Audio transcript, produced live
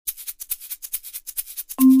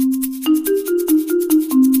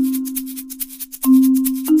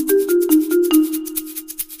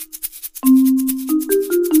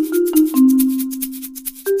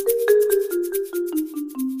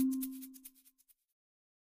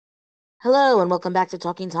Hello and welcome back to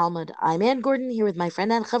Talking Talmud. I'm Ann Gordon here with my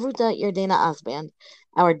friend and Chavruta Yardena Osband.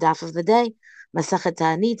 Our daf of the day, Masachet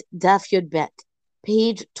Ta'anit, Daf Yud Bet,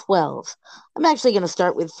 page 12. I'm actually going to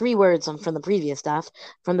start with three words from the previous daf,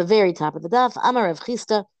 from the very top of the daf. Amar Rav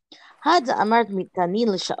Chisda, Had Amart Mitanin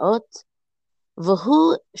L'Shaot,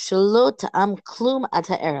 V'hu Shelo Ta'am Klum At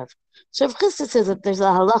Ha'erev. So Rav Chisda says that there's a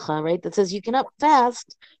halacha, right, that says you can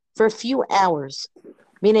fast for a few hours,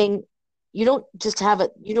 meaning you don't just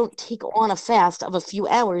you don't take on a fast of a few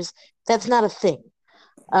hours. That's not a thing.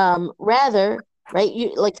 Rather, right,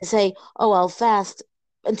 you like to say, oh, I'll fast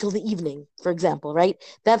until the evening, for example, right?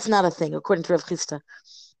 That's not a thing, according to Rav Chisda.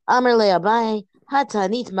 Amar le Abaye,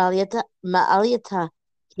 hatanit ma'aliyata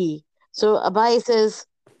he. So Abaye says,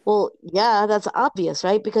 well, yeah, that's obvious,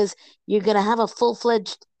 right? Because you're going to have a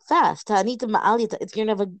full-fledged fast. Ta'anita ma'aliyata, it's going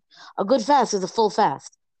to have a good fast is a full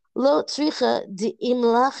fast. Lo tzricha di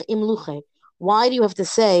imlach imluche. Why do you have to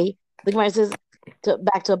say, the Gemara says,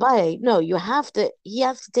 back to Abaye, no, he has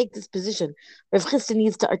to take this position. Rav Chisda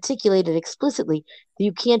needs to articulate it explicitly that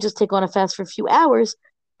you can't just take on a fast for a few hours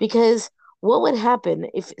because what would happen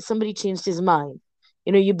if somebody changed his mind?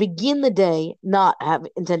 You begin the day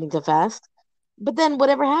intending to fast, but then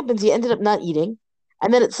whatever happens, you ended up not eating.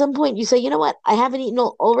 And then at some point you say, you know what? I haven't eaten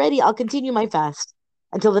already. I'll continue my fast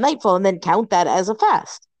until the nightfall and then count that as a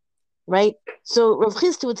fast, right? So Rav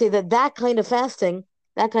Chisda would say that that kind of fasting,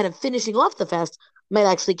 that kind of finishing off the fast, might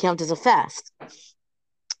actually count as a fast.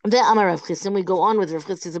 The Amar Rav Chisda, we go on with Rav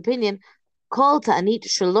Chisda's opinion. Kol ta'anit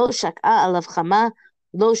shelo shak'a alav chama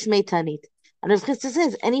lo shmei ta'anit. And Rav Chisda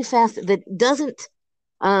says any fast that doesn't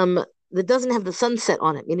have the sunset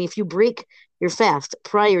on it, meaning if you break your fast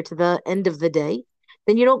prior to the end of the day,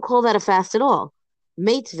 then you don't call that a fast at all.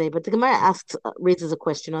 Meitvei, but the Gemara raises a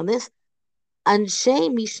question on this. Anshe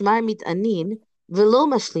mishmar mit'anin velo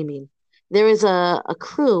mashlimin. There is a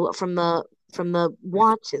crew from the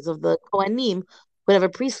watches of the Kohanim would have a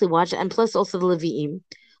priestly watch, and plus also the Leviim,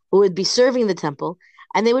 who would be serving the temple,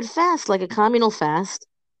 and they would fast like a communal fast,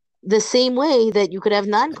 the same way that you could have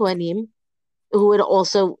non-Kohanim who would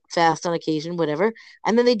also fast on occasion, whatever,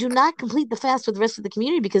 and then they do not complete the fast with the rest of the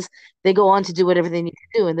community because they go on to do whatever they need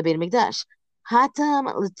to do in the Beit Hamikdash. Hatam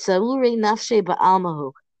l'tzaurei nafshe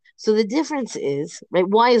ba'almahu. So the difference is, right,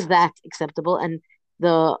 why is that acceptable and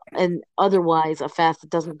otherwise a fast that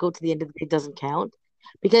doesn't go to the end of the day doesn't count?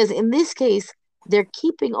 Because in this case, they're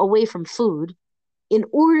keeping away from food in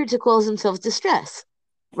order to cause themselves distress,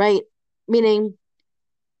 right? Meaning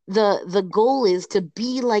the goal is to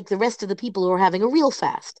be like the rest of the people who are having a real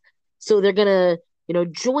fast. So they're gonna,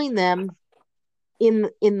 join them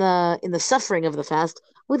in the suffering of the fast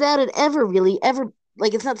without it ever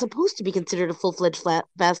like it's not supposed to be considered a full-fledged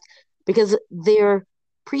fast because their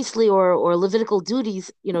priestly or Levitical duties,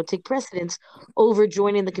 take precedence over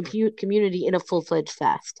joining the community in a full-fledged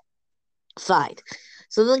fast. Fine.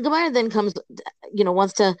 So the Gemara then comes,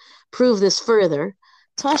 wants to prove this further.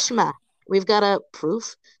 Tashma, we've got a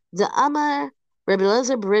proof. The Amar Rabbi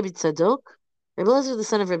Elazar Rabbi Tzadok, Rabbi Elazar the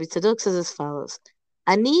son of Rabbi Tzadok says as follows: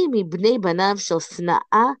 Ani mi bnei banav shel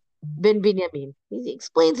Sna'a ben Binyamin. He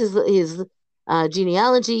explains his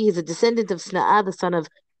genealogy. He's a descendant of Sna'a, the son of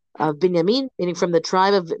Binyamin, meaning from the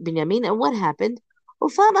tribe of Binyamin. And what happened?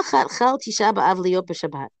 Ufam achat chal Tisha b'av liyot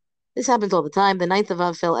b'Shabbat. This happens all the time. The ninth of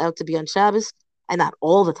Av fell out to be on Shabbos, and not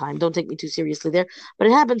all the time. Don't take me too seriously there, but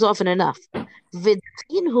it happens often enough.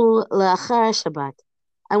 V'dchinhu la'achar Shabbat,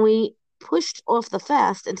 and we pushed off the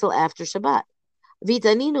fast until after Shabbat.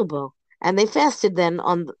 V'taninu bo, and they fasted then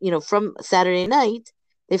from Saturday night.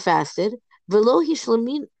 They fasted. V'lo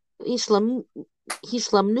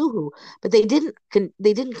hishlamnuhu, but they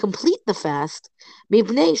didn't complete the fast.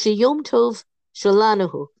 Mibnei sheyom tov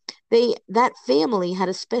shalanuhu. That family had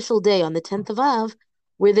a special day on the 10th of Av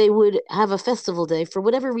where they would have a festival day. For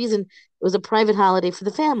whatever reason, it was a private holiday for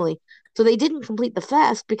the family. So they didn't complete the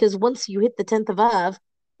fast because once you hit the 10th of Av,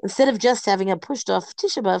 instead of just having a pushed off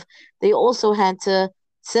Tisha B'Av, they also had to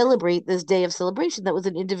celebrate this day of celebration that was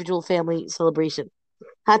an individual family celebration.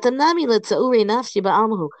 Hatanami letza'ure nafshi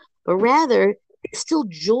ba'almahu. But rather, they still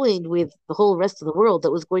joined with the whole rest of the world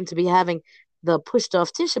that was going to be having the pushed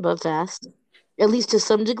off Tisha B'Av fast, at least to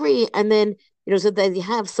some degree, and then so that you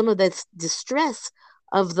have some of that distress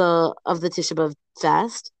of the Tisha B'Av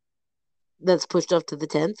fast that's pushed off to the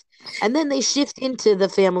 10th, and then they shift into the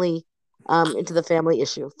family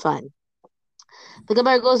issue. Fine. The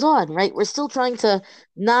Gemara goes on, right? We're still trying to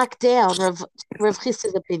knock down Rav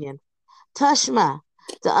Chisda's opinion. Tashma,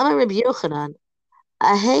 the Amar Rabbi Yochanan,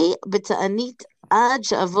 Ahei b'ta'anit ad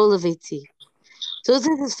she'avo leveti. So it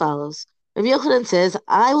says as follows. Rabbi Yochanan says,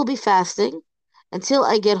 I will be fasting until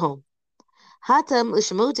I get home. Hatam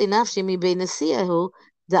l'shemute nafshi mi beinasiyahu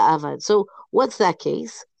da'avad. So what's that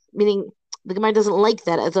case? Meaning the Gemara doesn't like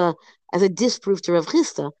that as a disproof to Rav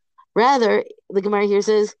Chisda. Rather, the Gemara here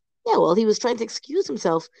says, yeah, well, he was trying to excuse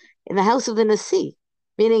himself in the house of the Nasi,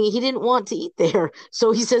 meaning he didn't want to eat there.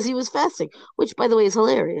 So he says he was fasting, which, by the way, is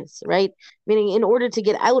hilarious, right? Meaning, in order to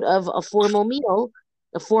get out of a formal meal,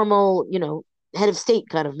 a formal, head of state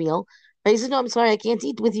kind of meal, right? He says, no, I'm sorry, I can't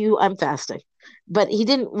eat with you. I'm fasting. But he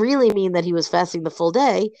didn't really mean that he was fasting the full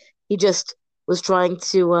day. He just was trying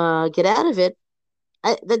to get out of it.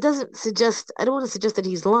 That doesn't suggest. I don't want to suggest that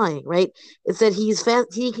he's lying, right? It's that he's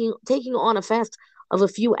taking on a fast of a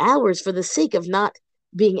few hours for the sake of not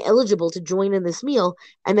being eligible to join in this meal,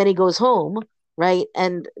 and then he goes home, right?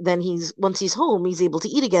 And then once he's home, he's able to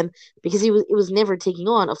eat again because it was never taking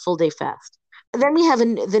on a full day fast. And then we have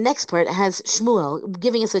the next part has Shmuel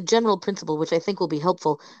giving us a general principle, which I think will be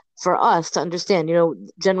helpful for us to understand,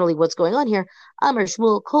 generally what's going on here. Amar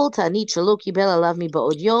Shmuel kol ta'anit shelo kibel alav mi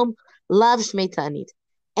ba'od yom lav shmei ta'anit.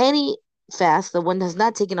 Any fast that one has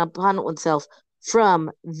not taken upon oneself from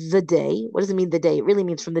the day. What does it mean, the day? It really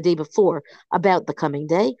means from the day before, about the coming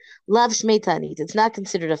day. Lav shmei ta'anit. It's not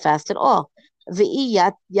considered a fast at all. V'i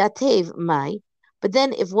yatev mai. But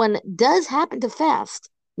then if one does happen to fast,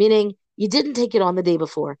 meaning you didn't take it on the day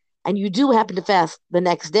before, and you do happen to fast the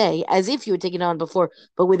next day, as if you had taken it on before,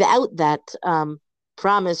 but without that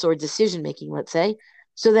promise or decision making, let's say.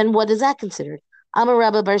 So then, what is that considered? Amar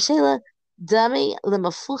Rabba Bar Shela, Dame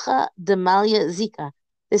lemafucha demalia zika.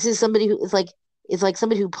 This is somebody who is like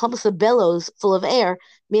somebody who pumps the bellows full of air,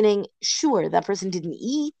 meaning sure that person didn't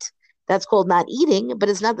eat. That's called not eating, but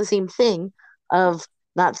it's not the same thing of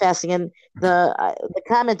not fasting. And the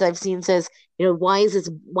comment I've seen says, why is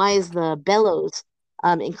the bellows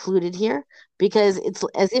included here? Because it's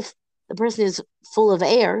as if the person is full of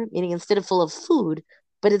air, meaning instead of full of food,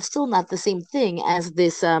 but it's still not the same thing as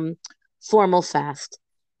this formal fast.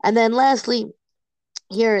 And then lastly,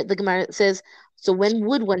 here the Gemara says, so when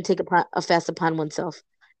would one take a fast upon oneself?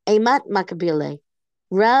 Eimat makabile.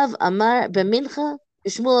 Rav Amar b'mincha,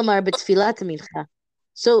 Shmuel Amar b'tfilat mincha.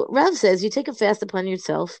 So Rav says you take a fast upon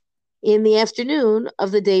yourself in the afternoon of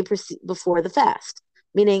the day before the fast,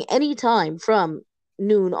 meaning any time from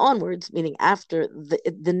noon onwards, meaning after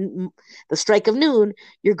the strike of noon,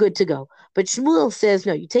 you're good to go. But Shmuel says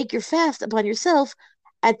no, you take your fast upon yourself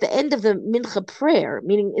at the end of the mincha prayer,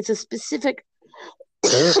 meaning it's a specific,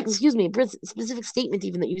 excuse me, specific statement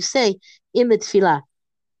even that you say in the tefillah.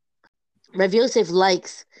 Rav Yosef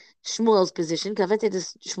likes Shmuel's position. Kavetet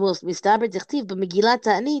is Shmuel's mistaber dichtiv b'megillat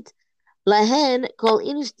ta'anit lahen kol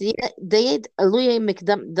inish dayed aluye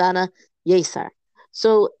mikdam dana yesar.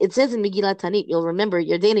 So it says in Megillat Ta'anit, you'll remember,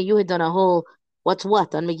 Yardena, you had done a whole what's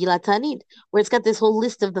what on Megillat Ta'anit, where it's got this whole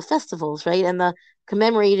list of the festivals, right, and the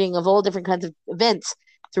commemorating of all different kinds of events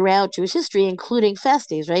throughout Jewish history, including fast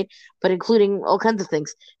days, right, but including all kinds of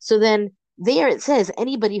things. So then there it says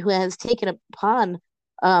anybody who has taken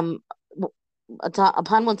um,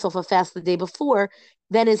 upon oneself a fast the day before,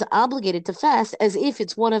 then is obligated to fast as if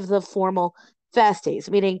it's one of the formal fast days,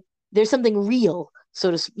 meaning there's something real, so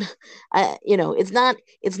to it's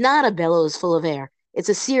not a bellows full of air. It's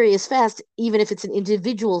a serious fast, even if it's an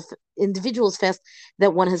individual's fast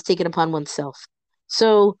that one has taken upon oneself.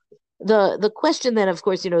 So the question then, of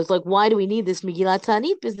course, is like, why do we need this Megillat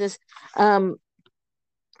Ta'anit business?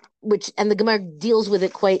 Which and the Gemara deals with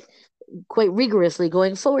it quite rigorously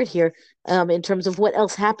going forward here, in terms of what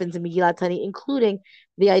else happens in Megillat Ta'anit, including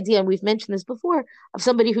the idea, and we've mentioned this before, of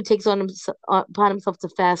somebody who takes upon himself to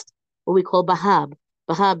fast what we call Bahab.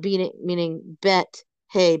 Bahab meaning bet,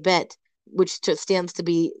 which stands to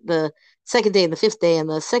be the second day and the fifth day, and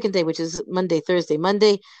the second day, which is Monday, Thursday,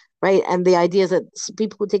 Monday, right? And the idea is that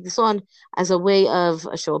people who take this on as a way of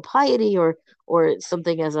a show of piety or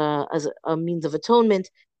something as a means of atonement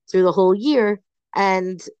through the whole year.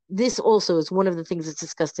 And this also is one of the things that's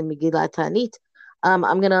discussed in Megillat Ta'anit. I'm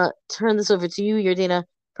going to turn this over to you, Yardena.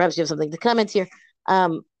 Perhaps you have something to comment here,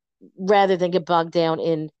 rather than get bogged down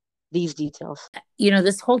in these details.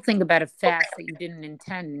 This whole thing about a fast that you didn't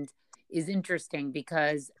intend is interesting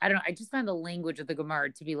because I just find the language of the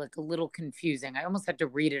Gemara to be like a little confusing. I almost had to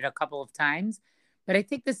read it a couple of times. But I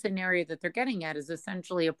think the scenario that they're getting at is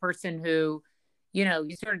essentially a person who, you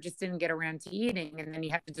sort of just didn't get around to eating, and then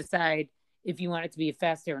you have to decide if you want it to be a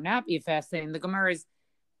fast day or not be a fast day. And the Gemara is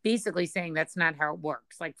basically saying that's not how it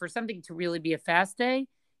works. Like, for something to really be a fast day,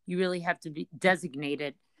 you really have to be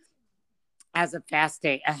designated as a fast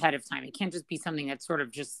day ahead of time. It can't just be something that sort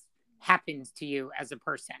of just happens to you as a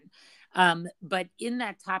person. But in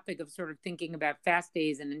that topic of sort of thinking about fast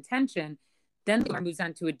days and intention, then the Gemara moves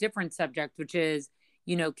on to a different subject, which is,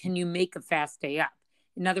 can you make a fast day up?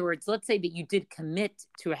 In other words, let's say that you did commit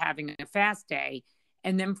to having a fast day,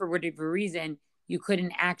 and then for whatever reason you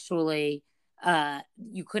couldn't actually fill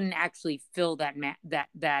you couldn't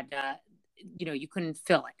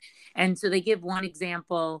fill it. And so they give one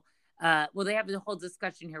example. They have the whole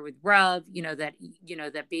discussion here with Rav,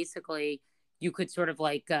 that basically you could sort of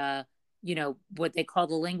like, what they call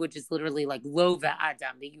the language is literally like lova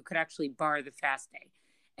adam, that you could actually bar the fast day.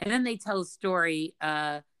 And then they tell a story,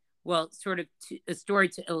 a story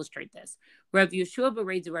to illustrate this. Rav Yeshua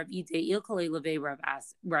bereds Rav Ide ilkale leve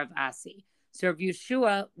Rav Asi. So Rav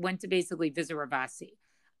Yeshua went to basically visit Rav Asi.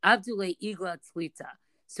 Abdullah igla tzlita.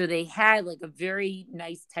 So they had like a very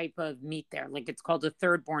nice type of meat there. Like it's called a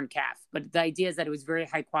third born calf. But the idea is that it was very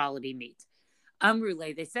high quality meat.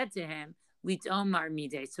 Amrule, they said to him, Lit Omar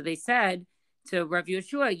Mide. So they said to Rav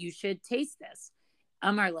Yeshua, you should taste this.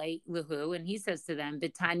 Amar Luhu, and he says to them,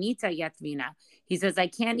 Bitanita Yatvina. He says, I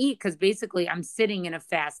can't eat because basically I'm sitting in a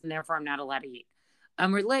fast and therefore I'm not allowed to eat.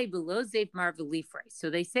 Amrle below Zef Marvelifre. So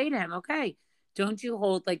they say to him, okay, don't you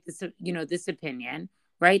hold like this, this opinion,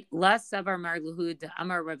 right? La Savar Mar Luhud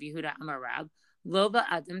Amar Rav Yehuda Amar Rav, Lova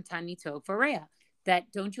Adam Tanito Farea.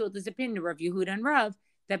 That don't you hold this opinion, Rav Yehuda and Rav,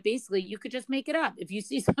 that basically you could just make it up. If you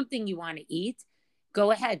see something you want to eat, go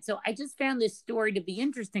ahead. So I just found this story to be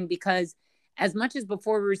interesting because as much as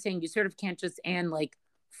before we were saying you sort of can't just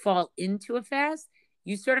fall into a fast,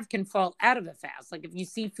 you sort of can fall out of a fast. Like if you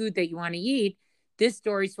see food that you want to eat, this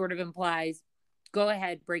story sort of implies, go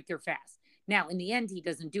ahead, break your fast. Now, in the end, he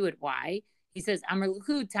doesn't do it. Why? He says, Amar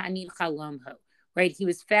Luhu Ta'anil Chalomho, right? He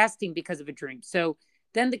was fasting because of a dream. So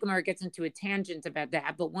then the Gemara gets into a tangent about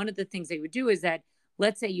that. But one of the things they would do is that,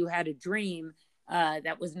 let's say you had a dream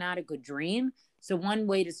that was not a good dream. So one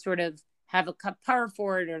way to sort of have a kapara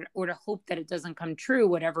for it or to hope that it doesn't come true,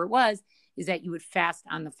 whatever it was, is that you would fast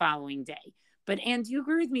on the following day. But Anne, do you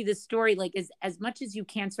agree with me? This story, like as much as you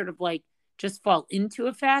can't sort of like just fall into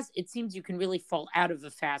a fast, it seems you can really fall out of a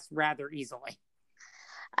fast rather easily.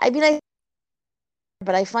 I mean,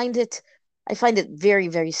 I find it very,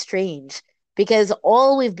 very strange because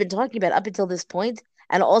all we've been talking about up until this point,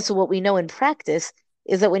 and also what we know in practice,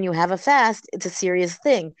 is that when you have a fast, it's a serious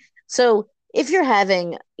thing. So if you're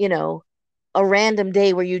having, a random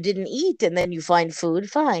day where you didn't eat and then you find food,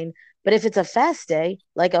 fine. But if it's a fast day,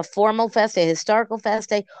 like a formal fast day, historical fast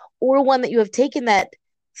day, or one that you have taken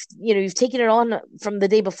you've taken it on from the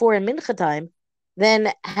day before in mincha time,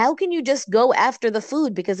 then how can you just go after the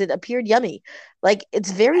food because it appeared yummy? Like,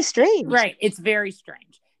 it's very strange. Right. It's very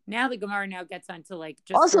strange. Now the Gemara now gets onto like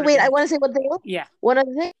just also, wait, I want to say one thing. Yeah. One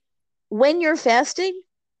other thing. When you're fasting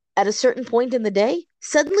at a certain point in the day,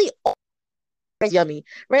 suddenly it's yummy,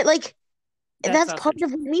 right? Like, that's part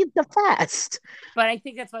of what needs to fast. But I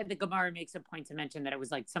think that's why the Gemara makes a point to mention that it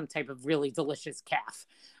was like some type of really delicious calf.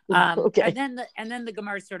 Okay. And then the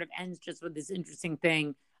Gemara sort of ends just with this interesting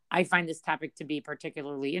thing. I find this topic to be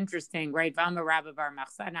particularly interesting, right? V'amar Rabba bar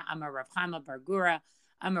Machsana, Amar Rav Chama bar Gura,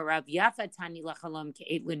 Amar Rav Yafa Tani lachalom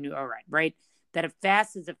ke'et l'nu'oret, right? That a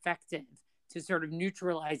fast is effective to sort of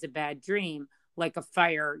neutralize a bad dream, like a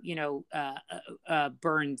fire,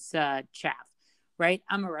 burns chaff. Right?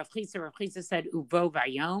 Amar Rav Chisa said, Uvo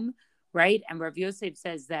Vayom, right? And Rav Yosef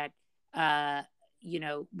says that, Rav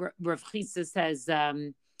Chisa says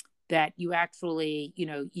that you actually,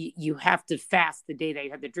 you have to fast the day that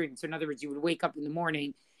you had the dream. So in other words, you would wake up in the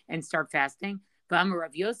morning and start fasting. But Amar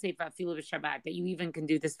Rav Yosef, Afilu Shabbat, that you even can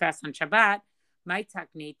do this fast on Shabbat, my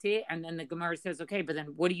taknete. And then the Gemara says, okay, but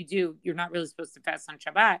then what do you do? You're not really supposed to fast on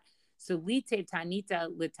Shabbat. So lite tanita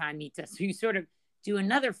litanita. So you sort of do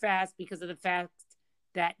another fast because of the fact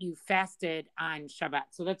that you fasted on Shabbat.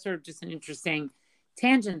 So that's sort of just an interesting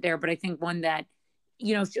tangent there. But I think one that,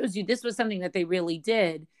 shows you this was something that they really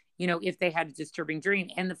did, if they had a disturbing dream,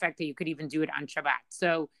 and the fact that you could even do it on Shabbat.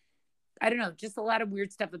 So I don't know, just a lot of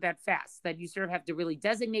weird stuff about fasts that you sort of have to really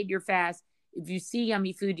designate your fast. If you see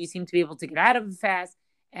yummy food, you seem to be able to get out of a fast,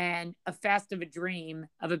 and a fast of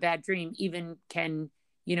a bad dream even can,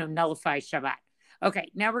 nullify Shabbat.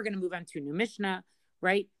 Okay, now we're going to move on to a new Mishnah,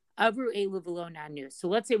 right? So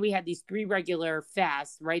let's say we had these 3 regular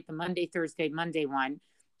fasts, right? The Monday, Thursday, Monday one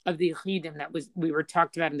of the Yechidim we were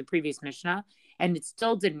talked about in the previous Mishnah, and it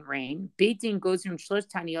still didn't rain. Beit Din goes from Shlosh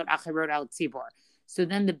Taniyot Acharot al Tzibor. So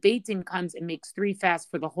then the Beit Din comes and makes 3 fasts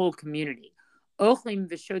for the whole community. Ochlim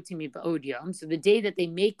v'shotim v'od yom. So the day that they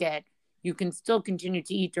make it, you can still continue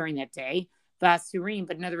to eat during that day. V'asurim,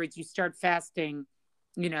 but in other words, you start fasting,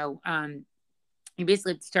 you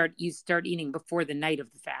basically start eating before the night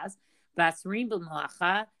of the fast. V'asurim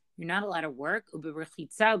b'malacha, you're not allowed to work.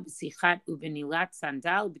 U'berechitza u'b'sichat u'b'nilat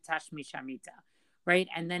sandal u'b'tashmi shamita. right?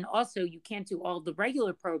 And then also you can't do all the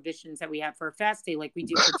regular prohibitions that we have for a fast day, like we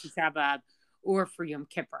do for Tisha B'Av or for Yom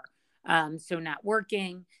Kippur. So not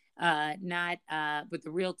working, not with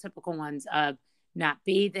the real typical ones of not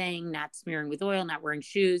bathing, not smearing with oil, not wearing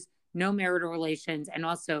shoes, no marital relations, and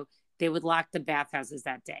also they would lock the bathhouses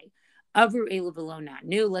that day. Avru Elu V'lo not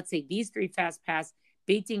new. Let's say these three fast pass.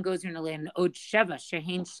 Beit Din goes in land Od Sheva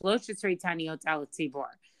Shehein Shlosh Esrei Taniot Al Tzibor.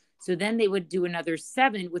 So then they would do another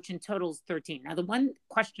 7, which in total is 13. Now, the one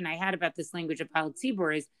question I had about this language of Al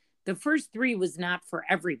Tzibor is the first 3 was not for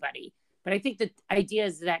everybody. But I think the idea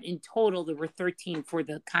is that in total, there were 13 for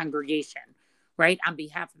the congregation, right? On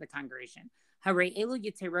behalf of the congregation. Hare Elu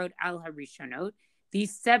Yeterot Al Harishonot.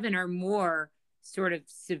 These 7 are more sort of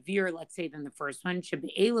severe, let's say, than the first one. Shebe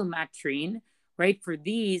Elu Matrin, right? For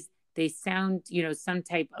these, they sound, some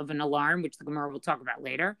type of an alarm, which the Gemara will talk about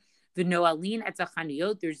later. The Noalin at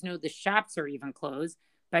Zachaniyot, the shops are even closed.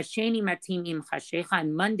 Basheni Matim Im Chashecha.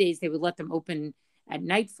 On Mondays, they would let them open at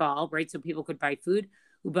nightfall, right? So people could buy food.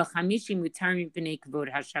 Ubachamishi Mutarim B'nei Kavod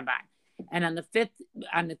HaShabbat. And on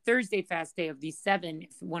the Thursday fast day of these 7,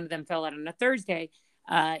 if one of them fell out on a Thursday,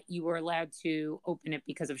 you were allowed to open it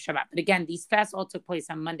because of Shabbat. But again, these fasts all took place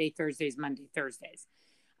on Monday, Thursdays. So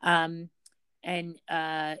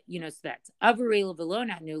that's Avarela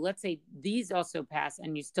Velona new. Let's say these also pass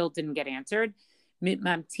and you still didn't get answered. So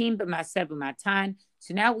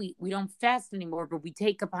now we don't fast anymore, but we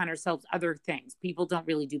take upon ourselves other things. People don't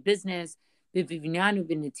really do business. No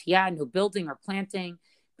building or planting.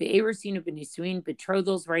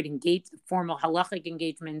 Betrothals, right? Engage formal halachic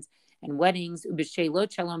engagements and weddings. We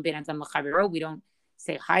don't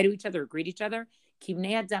say hi to each other or greet each other.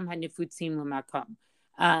 We're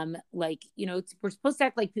supposed to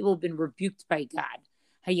act like people have been rebuked by God.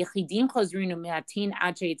 And the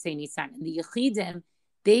Yechidim,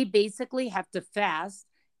 they basically have to fast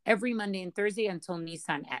every Monday and Thursday until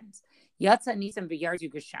Nisan ends. Yatsa Nisan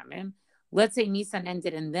v'yarzu geshamim. Let's say Nisan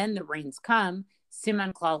ended and then the rains come.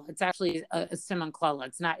 Siman klala. It's actually a siman klala.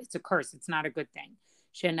 It's a curse. It's not a good thing.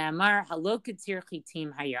 Shenamar halo ketzir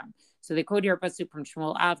chitim hayam. So they quote here a pasuk from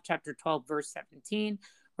Shmuel Av, chapter 12, verse 17.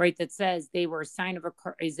 Right, that says they were a sign of a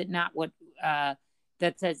curse. Is it not what that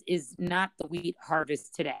says is not the wheat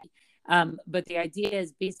harvest today? But the idea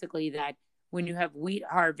is basically that when you have wheat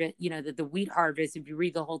harvest, that the wheat harvest, if you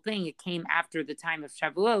read the whole thing, it came after the time of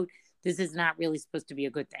Shavuot. This is not really supposed to be a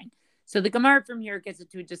good thing. So the Gemara from here gets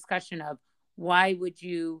into a discussion of why would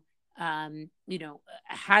you, how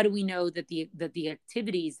do we know that the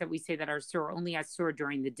activities that we say that are asur only asur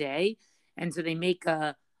during the day, and so they make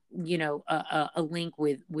a link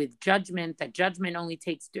with judgment, that judgment only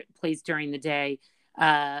takes place during the day,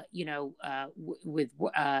 and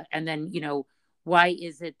then, why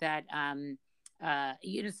is it that,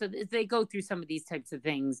 so they go through some of these types of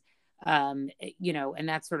things, and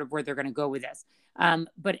that's sort of where they're going to go with this.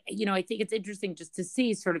 But, I think it's interesting just to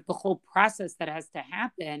see sort of the whole process that has to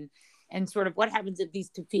happen and sort of what happens if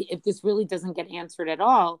this really doesn't get answered at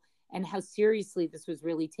all, and how seriously this was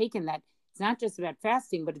really taken, that it's not just about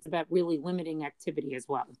fasting, but it's about really limiting activity as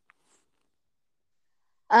well.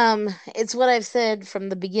 It's what I've said from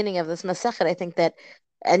the beginning of this Masechet. I think that,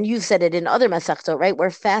 and you've said it in other Masechtot, right,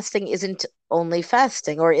 where fasting isn't only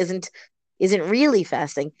fasting or isn't really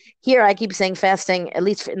fasting. Here, I keep saying fasting, at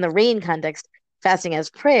least in the rain context, fasting as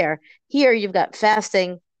prayer. Here, you've got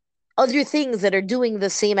fasting, other things that are doing the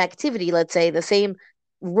same activity, let's say, the same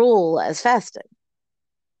role as fasting.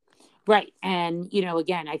 Right. And,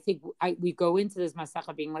 again, I think we go into this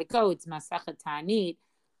Masechah being like, oh, it's Masechet Ta'anit,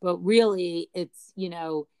 but really it's,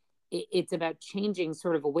 it's about changing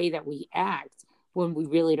sort of a way that we act when we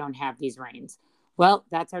really don't have these rains. Well,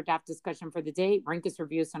 that's our DAF discussion for the day. Rank us,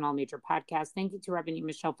 review us on all major podcasts. Thank you to Rabbanit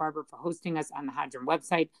Michelle Farber for hosting us on the Hadran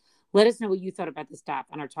website. Let us know what you thought about this DAF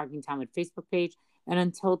on our Talking Talmud Facebook page. And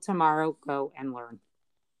until tomorrow, go and learn.